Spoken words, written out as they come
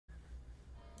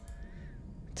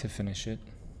to finish it.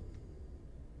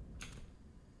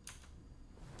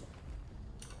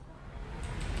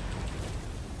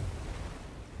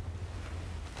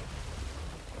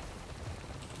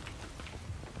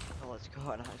 Oh, let's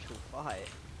go an actual fight.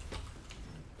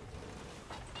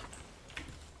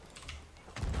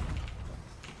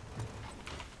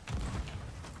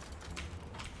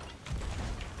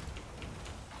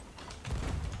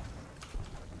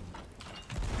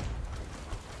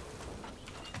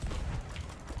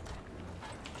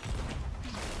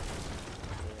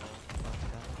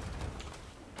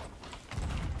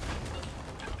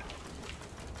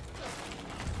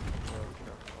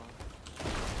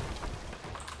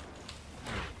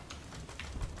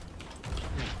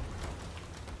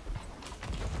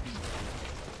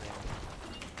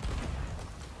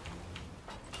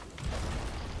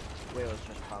 Wheels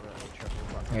just permanently triple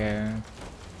button. Yeah.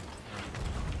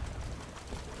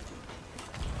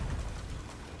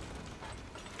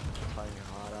 Playing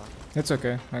harder. It's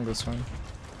okay. Angle's fine.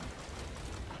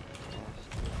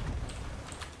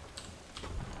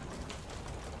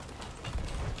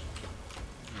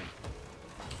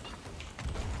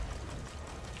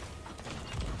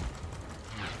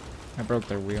 I broke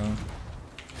their wheel. Yeah.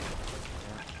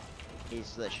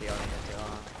 He's literally only hit it.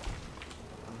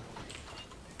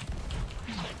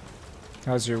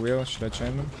 How's your wheel? Should I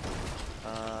chain them?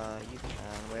 You can.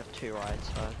 We have two right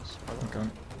sides. Okay.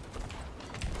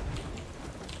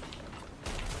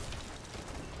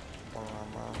 One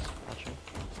on mask, patching.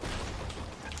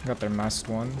 Got their masked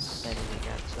ones. Maybe he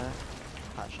gets it.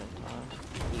 Patching time.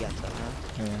 He gets it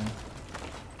now. Yeah.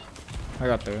 I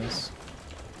got theirs.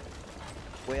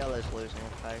 Wheel is losing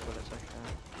a peg, but it's okay.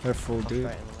 They're full, I'll dude.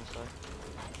 straighten them this way.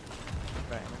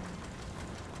 Straighten them.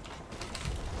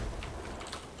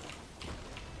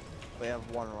 We have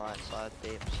one right side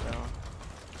deep still.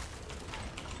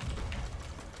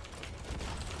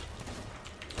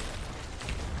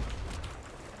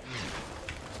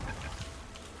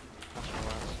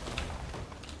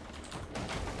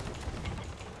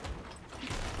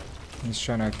 He's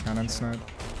trying to cannon snipe.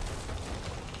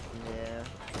 Yeah.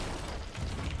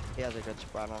 He has a good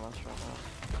spread on us right now.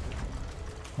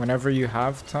 Whenever you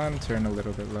have time, turn a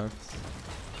little bit left.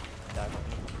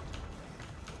 Definitely.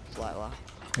 Slight left.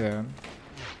 Yeah. You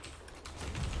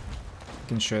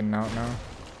can straighten out now.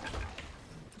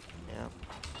 Yeah.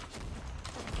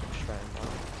 Straighten down.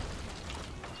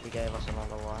 He gave us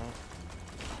another right.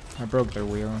 I broke their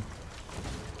wheel.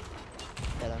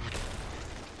 Hit him.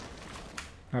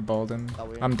 I balled him.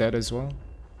 W. I'm dead as well.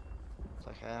 It's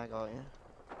okay, I got you.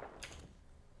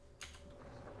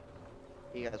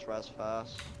 You guys res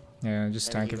first. Yeah,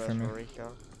 just Maybe tank it you for guys me. for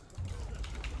Rico.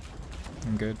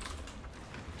 I'm good.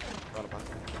 Got a bunch.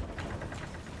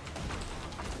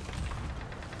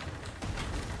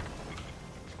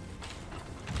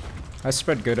 I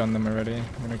spread good on them already.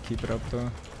 I'm gonna keep it up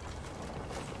though.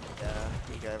 Yeah,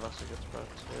 he gave us a good spread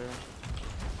too.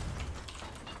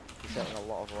 He's getting a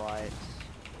lot of rights.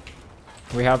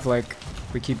 We have like,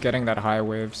 we keep getting that high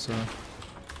wave, so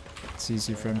it's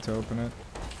easy for him to open it.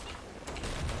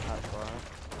 That's right.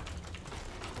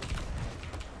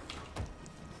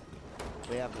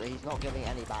 We have, he's not giving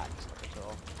any backs at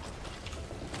all.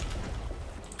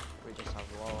 We just have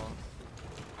lower.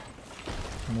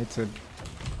 I need to,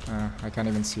 I can't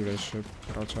even see this ship,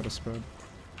 but I'll try to spread.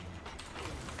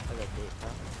 I got deep now.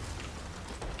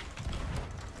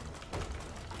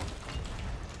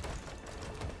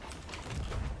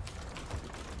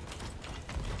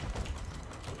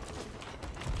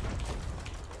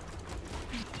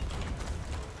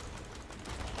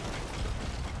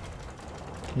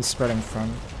 He's spreading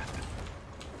front.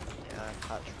 Yeah,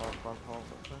 catch front hold.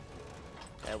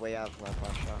 Yeah, we have no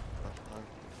pressure.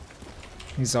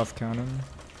 He's off cannon.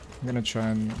 I'm gonna try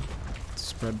and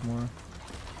spread more.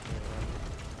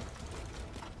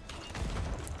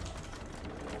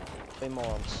 Be more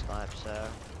on snipes there.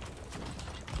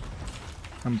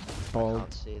 I'm bald.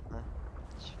 Can't see it there.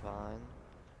 It's fine.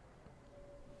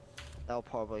 They'll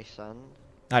probably send.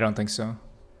 I don't think so.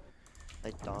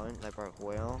 They don't. They broke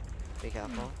wheel. Be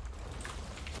careful.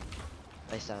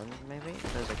 They send maybe.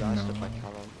 There's a guy stood by No.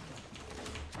 cannon.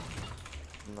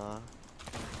 No.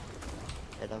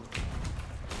 Hit him.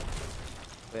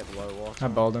 We have low water. I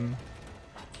balled him.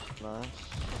 Nice.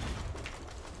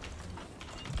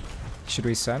 Should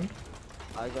we send?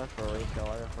 I go for a rekill.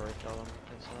 I go for a rekill them.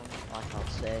 I can't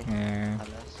see. Yeah. I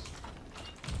miss.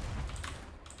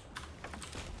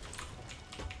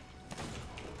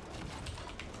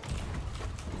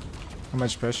 How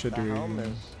much pressure The do we? helm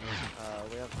is.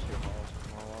 We have 2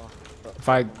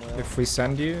 holes. If we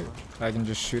send you, I can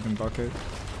just shoot and bucket.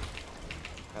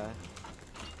 Okay.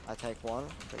 I take one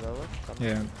to go with. Something.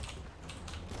 Yeah.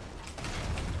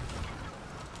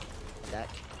 Deck.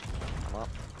 I'm up.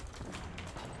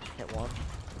 Hit one.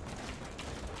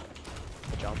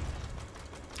 Jump.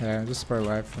 Yeah, just spare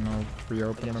life and I'll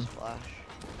reopen them. Splash.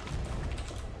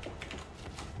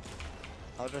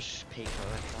 I'll just peek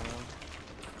over it.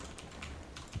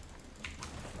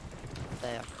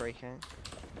 They are creaking.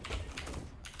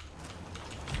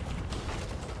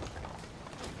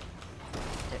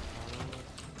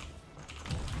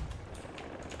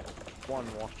 One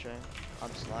watching.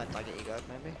 I'm sniped. I get you guys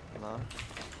maybe? No.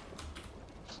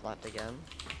 Sniped again.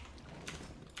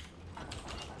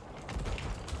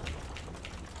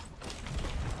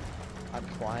 I'm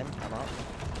climbed. I'm up.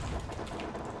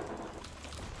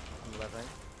 I'm living.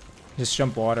 Just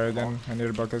jump water then. I need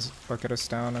a bucket us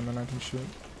down and then I can shoot.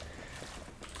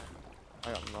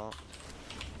 I got knocked.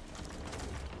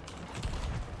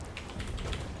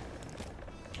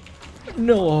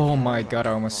 No, oh my god,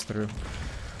 I almost threw.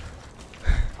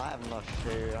 I have no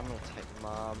food. I'm gonna take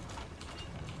mom.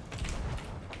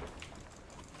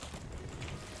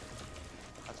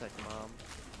 I'll take mom.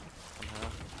 I'm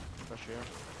here. For sure.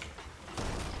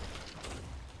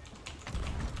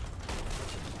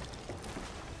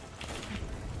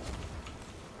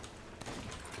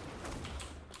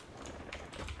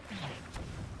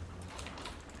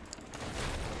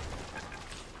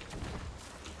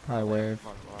 High wave.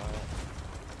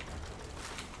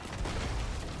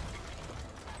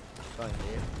 Going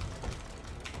here.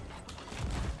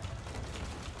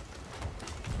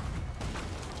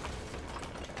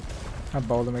 I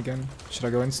bowled him again. Should I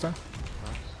go insta?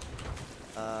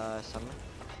 Nice. Summon.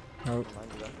 Oh,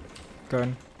 Mind you go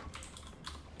in.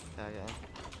 Okay.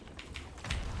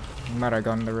 Might have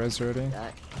gotten the res already.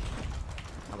 Yeah.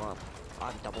 I'm up.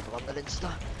 I'm double blundered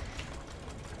insta.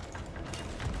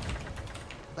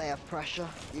 They have pressure.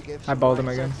 You give. I bowled him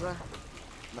again.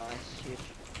 Nice. Huge.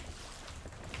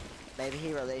 Maybe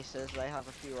he releases. They have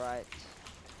a few rights.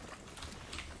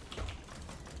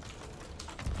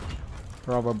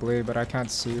 Probably, but I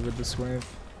can't see with this wave.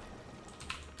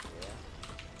 Yeah.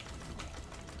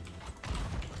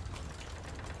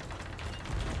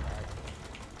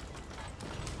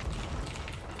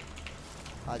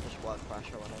 I just work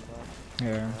pressure when I'm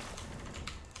there. Yeah.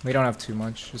 We don't have too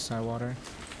much, just high water.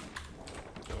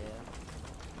 Yeah.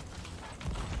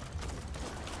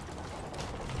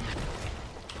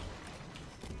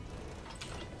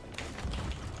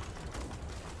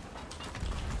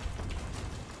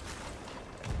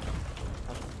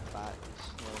 Back.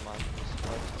 Never mind.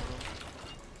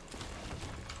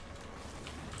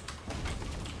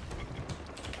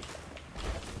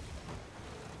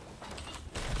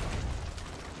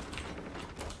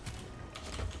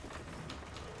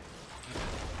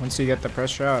 Once you get the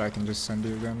pressure out, I can just send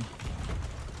you again.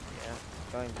 Yeah.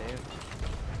 Going to.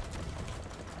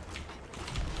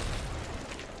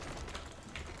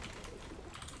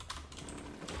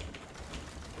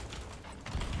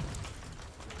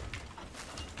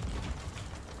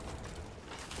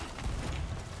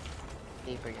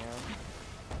 Deep again.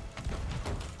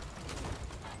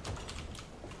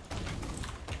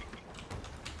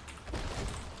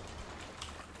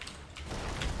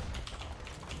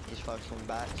 He's focusing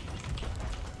back.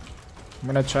 I'm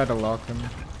gonna try to lock him.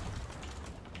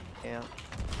 Yeah.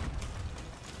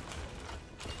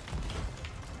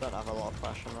 Don't have a lot of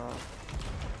pressure now.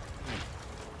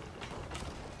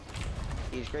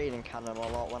 He's greeting cannon a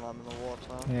lot when I'm in the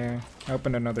water. Yeah, I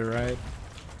opened another right.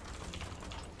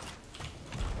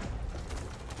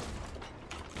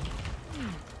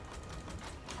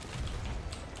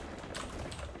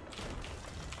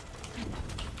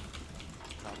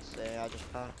 Can't see, I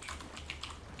just patch.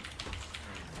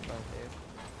 Thank you.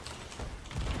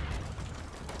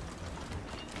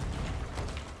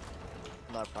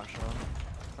 No pressure on.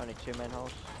 Only 2 main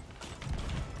holes.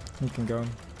 You can go.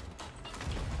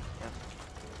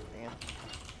 Yeah.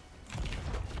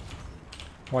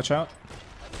 Watch out.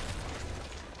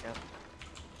 Yep.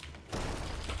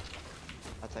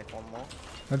 I'll take one more.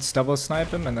 Let's double snipe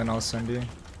him and then I'll send you.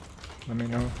 Let me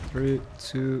know. 3,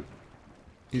 2.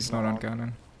 He's not on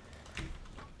cannon.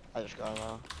 I just got him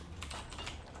now.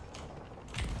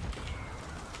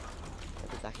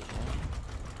 Maybe back again.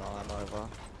 No, I'm over.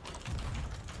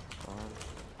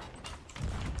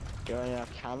 You only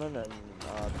have cannon and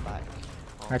the back.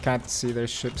 I can't see their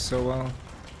ship so well.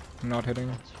 I'm not hitting.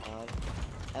 That's fine.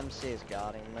 MC is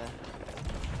guarding me.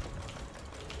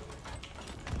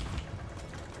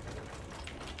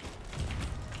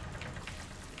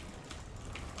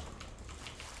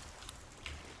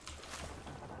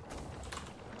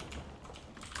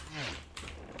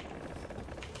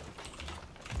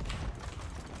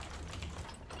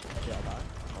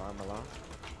 armor left.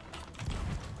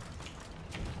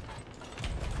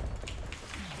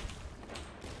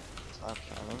 Slap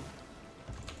cannon.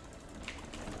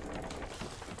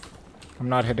 I'm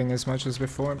not hitting as much as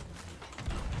before. I'm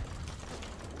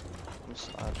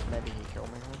slap. Maybe he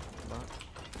killed me then.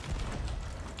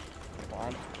 But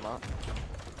blind. I'm up.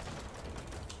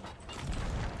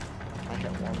 I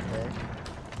hit one pig.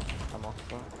 I'm off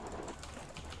though.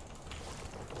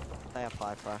 They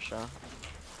apply pressure.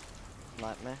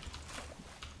 Snipe me.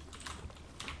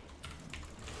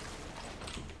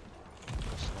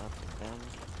 Snipe again.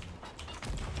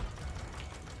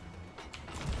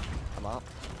 I'm up.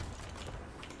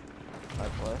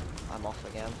 Hopefully. I'm off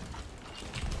again.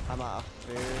 I'm out of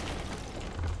food.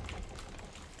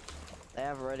 They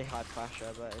have really high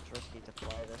pressure, but it's risky to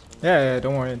play this one. Yeah,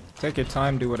 don't worry. Take your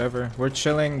time, do whatever. We're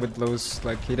chilling with those,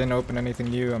 like, he didn't open anything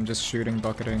new. I'm just shooting,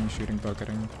 bucketing, shooting,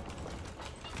 bucketing.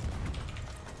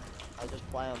 I just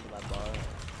play under my bow.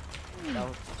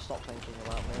 They'll stop thinking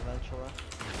about me eventually.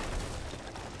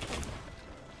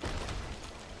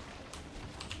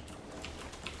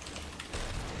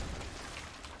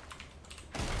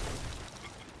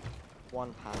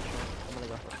 One patch. I'm gonna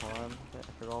go for time if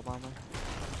you roll by me.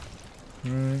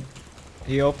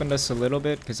 He opened us a little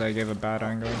bit because I gave a bad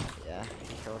angle. Yeah,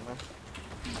 he killed me.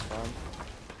 Fun.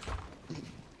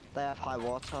 They have high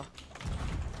water.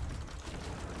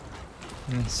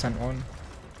 Sent one.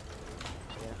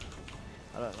 Yeah.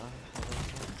 I don't know.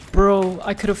 Bro,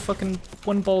 I could have fucking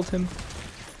one-balled him.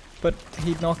 But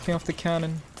he knocked me off the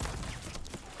cannon.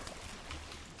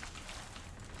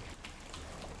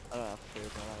 I don't have food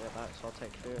when I get back, so I'll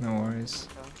take food. No worries.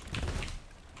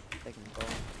 They can go.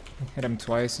 Hit him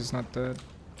twice, he's not dead.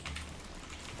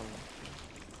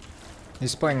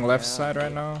 He's playing left side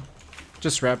right now.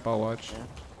 Just rep, I'll watch. Yeah.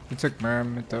 He took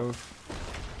Merm, it dove.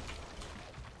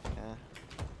 Yeah.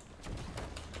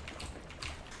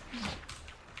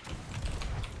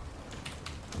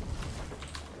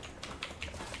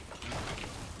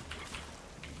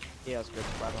 He has good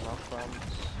spread on our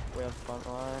fronts. We have front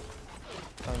right.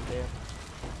 Front here.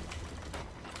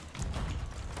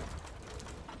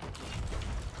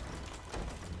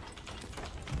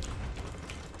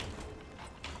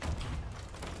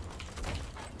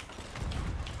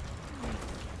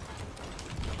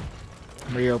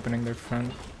 Reopening their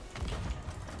front.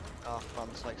 Our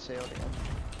front's like sealed again.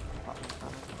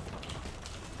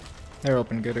 They're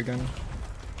open good again.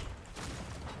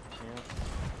 Yeah.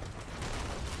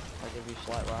 I'll give you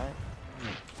slight right.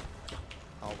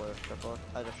 I'll do a triple.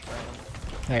 I just straight him.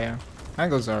 Yeah.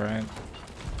 Angle's alright.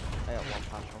 I got one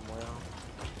patch on wheel.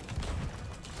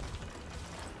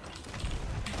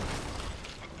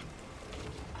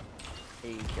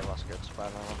 He give us good spread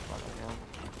on our front again.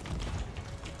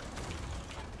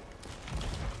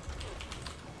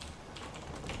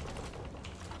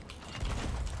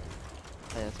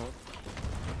 Yeah, it's up.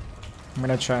 I'm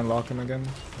gonna try and lock him again.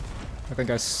 I think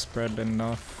I spread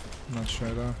enough. I'm not sure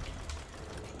though.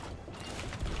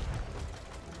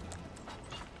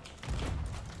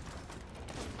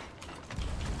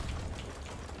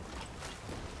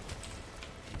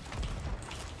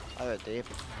 I got deep.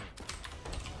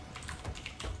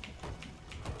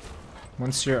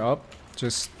 Once you're up,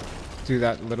 just do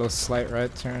that little slight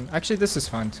right turn. Actually, this is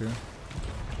fine too.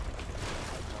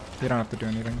 You don't have to do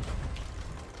anything.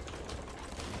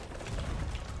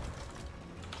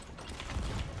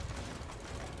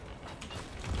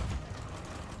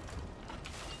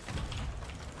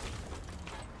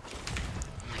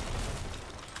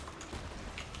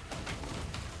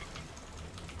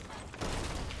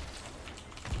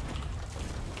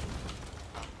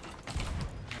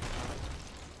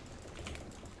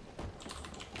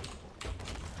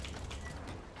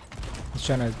 He's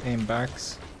trying to aim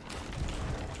backs.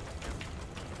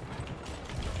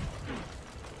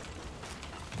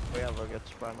 We have a good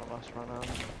spread on us right now.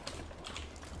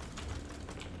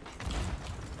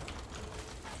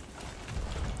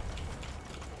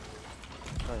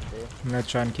 Oh dear. I'm gonna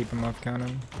try and keep him off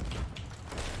cannon.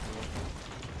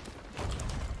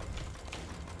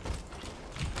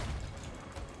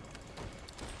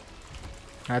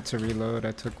 I had to reload,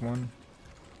 I took one.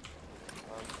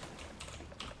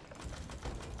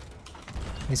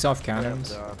 He's off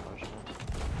cannons. Yeah,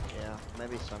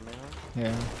 maybe something.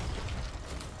 Yeah. He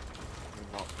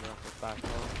knocked me off his back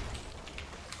row.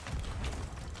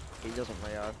 He doesn't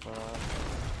react for that.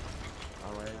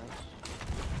 Oh wait.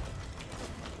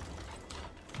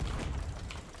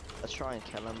 Let's try and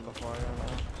kill him before I go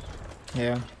there.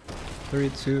 Yeah. 3,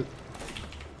 2.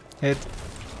 Hit.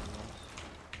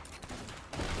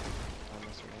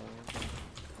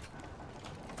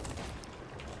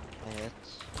 I hit.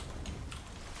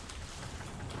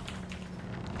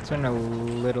 Turn a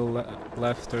little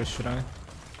left, or should I?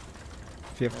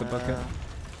 If you have the bucket.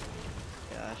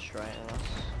 Yeah, straighten us.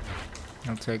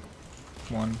 I'll take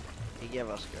one. He gave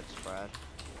us good spread.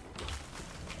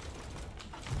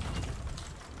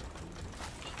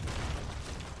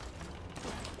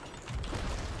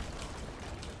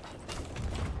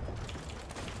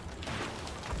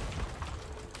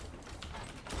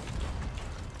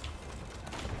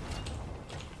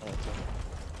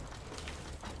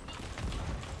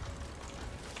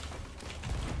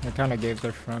 I kind of gave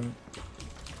their front. Yeah.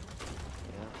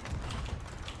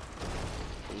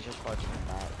 He's just watching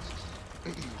the backs.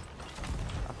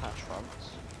 I patch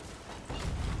fronts.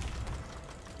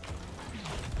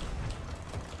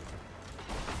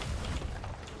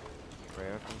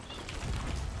 Rear opens.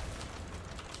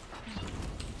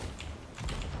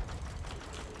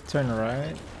 Turn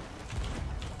right.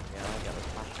 Yeah, I got this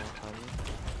patch on you.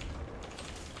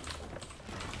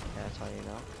 Yeah, that's how you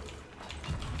know.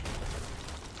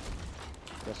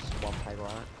 This is one peg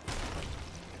right.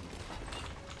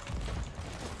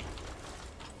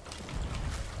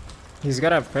 He's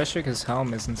gotta have pressure because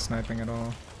Helm isn't sniping at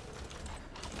all.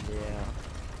 Yeah.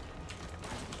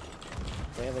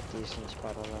 We have a decent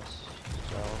spread on us,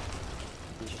 so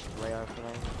he's just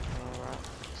reopening. Alright.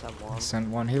 Sent one. Sent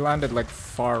one. He landed like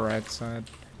far right side.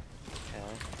 Okay.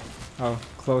 Oh,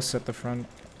 close at the front.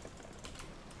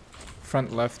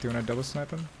 Front left, do you wanna double snipe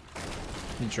him?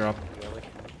 He dropped. Really?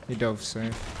 He dove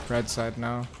safe. Red side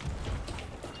now.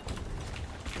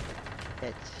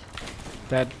 Hit.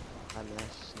 Dead. I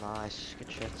miss. Nice.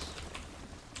 Good shit.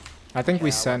 I think we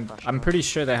Yeah, I want sent. pressure. I'm pretty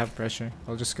sure they have pressure.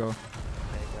 I'll just go. There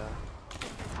you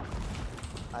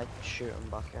go. I'd shoot him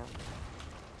back in.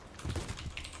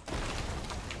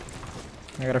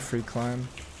 I got a free climb.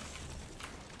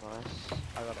 Nice.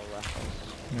 I got a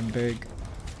rifle. And big.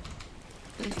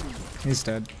 He's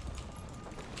dead.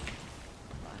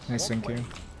 Nice, thank you.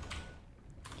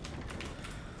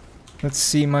 Let's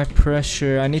see my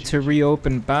pressure. I need to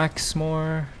reopen backs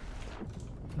more.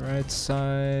 Right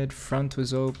side, front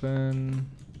was open.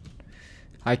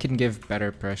 I can give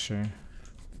better pressure.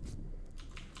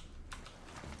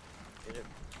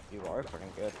 You are pretty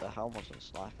good. The helm wasn't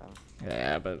sniping.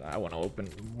 Yeah, but I want to open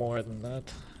more than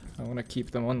that. I want to keep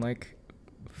them on like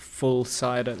full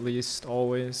side at least,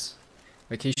 always.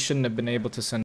 Like he shouldn't have been able to send